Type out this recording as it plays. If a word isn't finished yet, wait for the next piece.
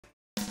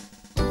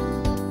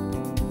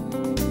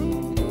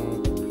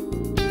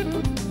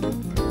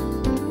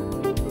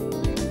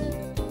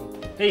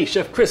Hey,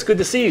 Chef Chris, good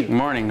to see you. Good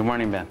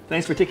morning, Ben.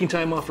 Thanks for taking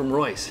time off from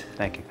Royce.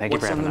 Thank you for having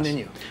us. What's on the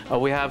menu?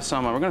 We have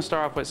some, we're gonna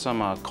start off with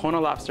some Kona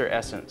lobster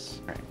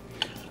essence. All right.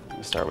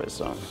 Let's start with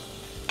some,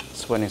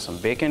 sweating some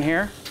bacon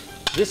here.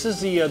 This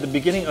is the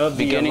beginning of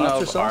the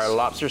lobster sauce? Our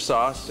lobster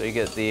sauce. So you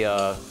get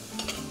the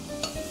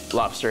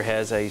lobster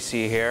heads that you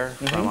see here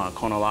from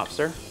Kona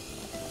Lobster.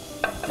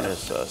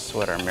 Just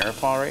sweat our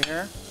Mirepoix right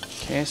here.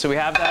 Okay, so we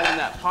have that in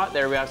that pot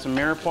there. We have some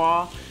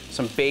Mirepoix,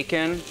 some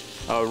bacon,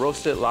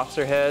 roasted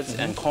lobster heads,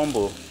 and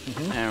Konbu.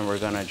 And we're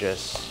gonna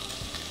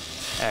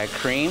just add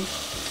cream.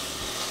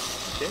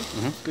 Okay,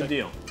 good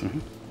deal.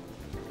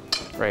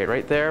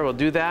 Right there, we'll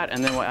do that,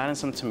 and then we'll add in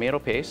some tomato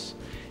paste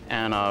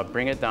and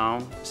bring it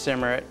down,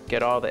 simmer it,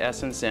 get all the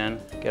essence in,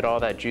 get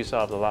all that juice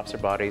out of the lobster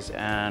bodies,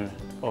 and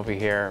over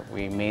here,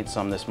 we made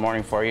some this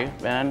morning for you,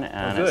 Ben,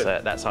 and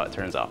that's how it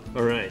turns out.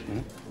 All right.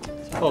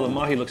 Oh, the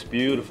mahi looks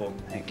beautiful.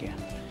 Thank you.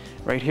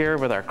 Right here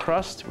with our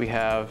crust, we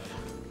have,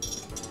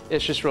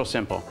 it's just real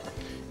simple.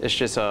 It's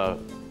just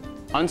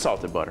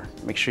unsalted butter.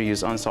 Make sure you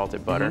use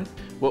unsalted butter.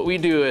 What we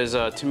do is,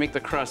 to make the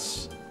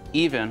crust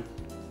even,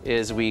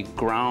 is we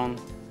ground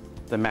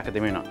the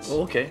macadamia nuts.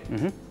 Oh, okay.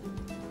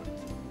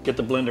 Get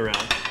the blender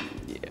out.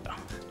 Yeah.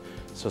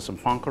 So some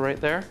panko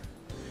right there.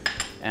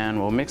 And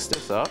we'll mix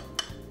this up.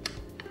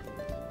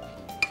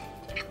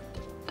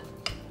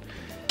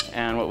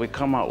 And what we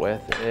come out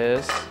with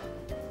is...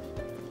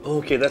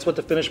 Okay, that's what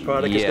the finished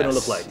product is gonna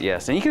look like.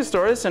 Yes, and you can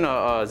store this in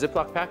a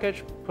Ziploc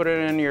package, put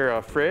it in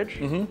your fridge.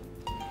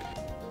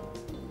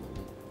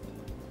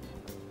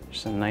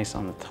 Just nice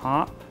on the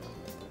top.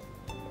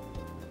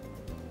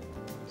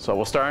 So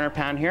we'll start in our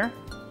pan here.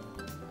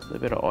 A little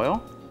bit of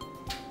oil.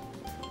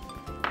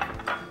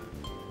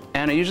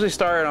 And I usually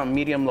start on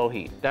medium-low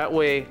heat. That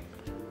way,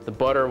 the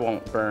butter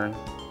won't burn.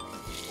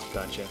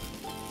 Gotcha.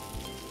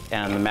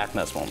 And the mac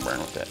nuts won't burn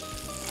with it.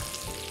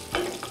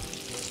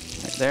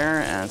 Right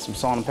there, and some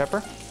salt and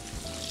pepper.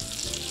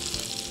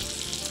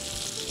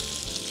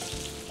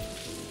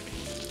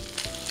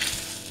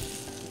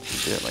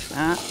 Do it like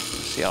that.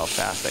 See how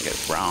fast that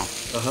gets brown.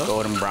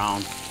 Golden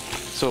brown.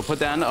 So we'll put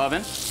that in the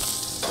oven.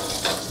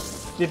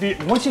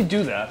 Once you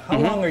do that, how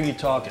long are you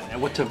talking? At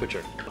what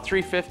temperature?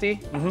 350,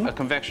 a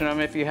convection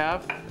oven if you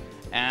have,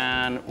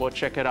 and we'll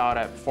check it out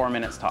at 4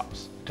 minutes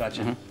tops.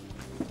 Gotcha. Right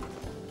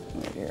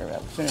here, we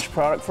have the finished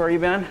product for you,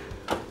 Ben.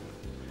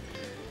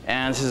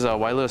 And this is a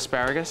white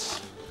asparagus.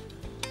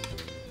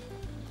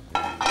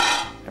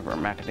 Have our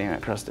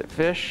macadamia crusted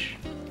fish,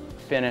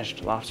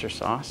 finished lobster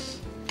sauce.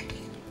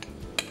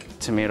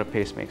 Tomato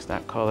paste makes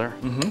that color.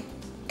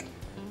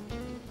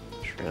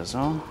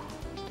 Drizzle.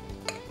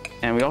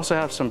 And we also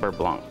have some Beurre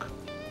Blanc.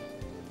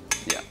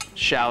 Yeah.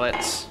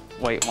 Shallots,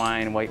 white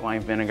wine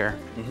vinegar.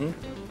 And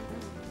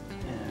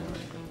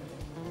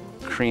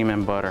cream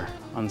and butter,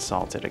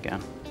 unsalted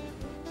again.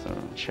 So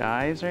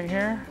chives right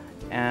here.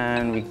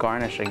 And we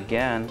garnish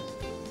again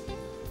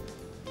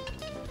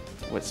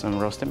with some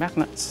roasted mac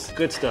nuts.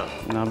 Good stuff.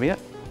 And that'll be it.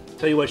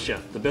 Tell you what, Chef,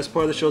 the best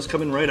part of the show is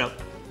coming right up.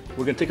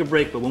 We're gonna take a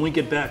break, but when we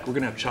get back, we're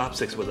gonna have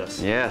chopsticks with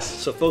us. Yes.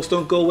 So folks,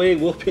 don't go away.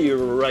 We'll be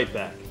right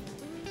back.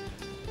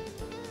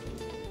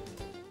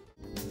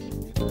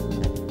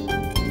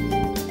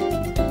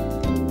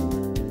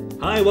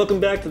 Hi,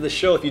 welcome back to the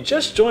show. If you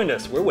just joined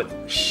us, we're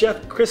with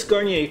Chef Chris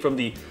Garnier from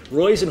the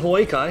Roy's in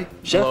Hawaii Kai.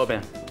 Chef, hello,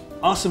 Ben.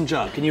 Awesome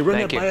job. Can you run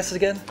that by us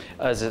again?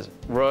 This is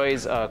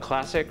Roy's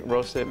classic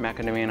roasted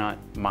macadamia nut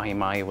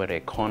Mahimahi with a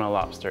Kona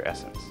lobster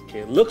essence. Okay,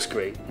 it looks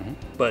great,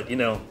 but you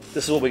know,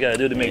 this is what we gotta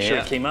do to make sure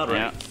it came out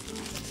right.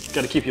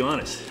 Gotta keep you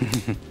honest.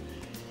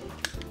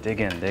 Dig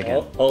in.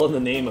 All in the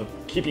name of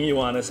keeping you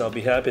honest, I'll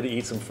be happy to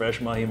eat some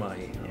fresh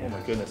mahi-mahi. Oh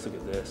my goodness, look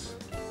at this.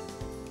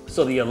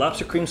 So the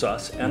lobster cream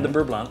sauce and the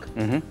Beurre Blanc.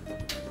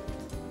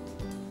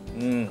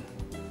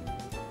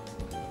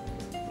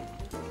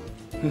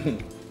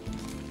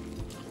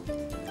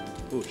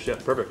 Ooh,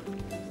 Chef, perfect.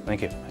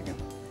 Thank you.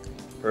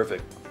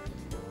 Perfect.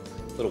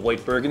 A little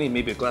white burgundy,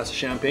 maybe a glass of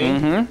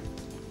champagne.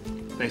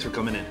 Thanks for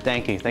coming in.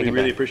 Thank you. We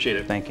really appreciate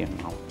it. Thank you.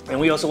 And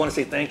we also want to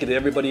say thank you to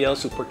everybody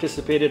else who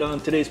participated on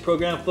today's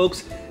program,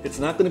 folks. It's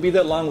not going to be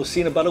that long. We'll see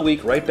you in about a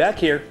week right back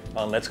here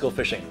on Let's Go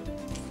Fishing.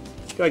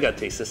 I got to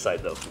taste this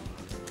side, though.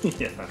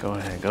 Go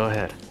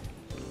ahead.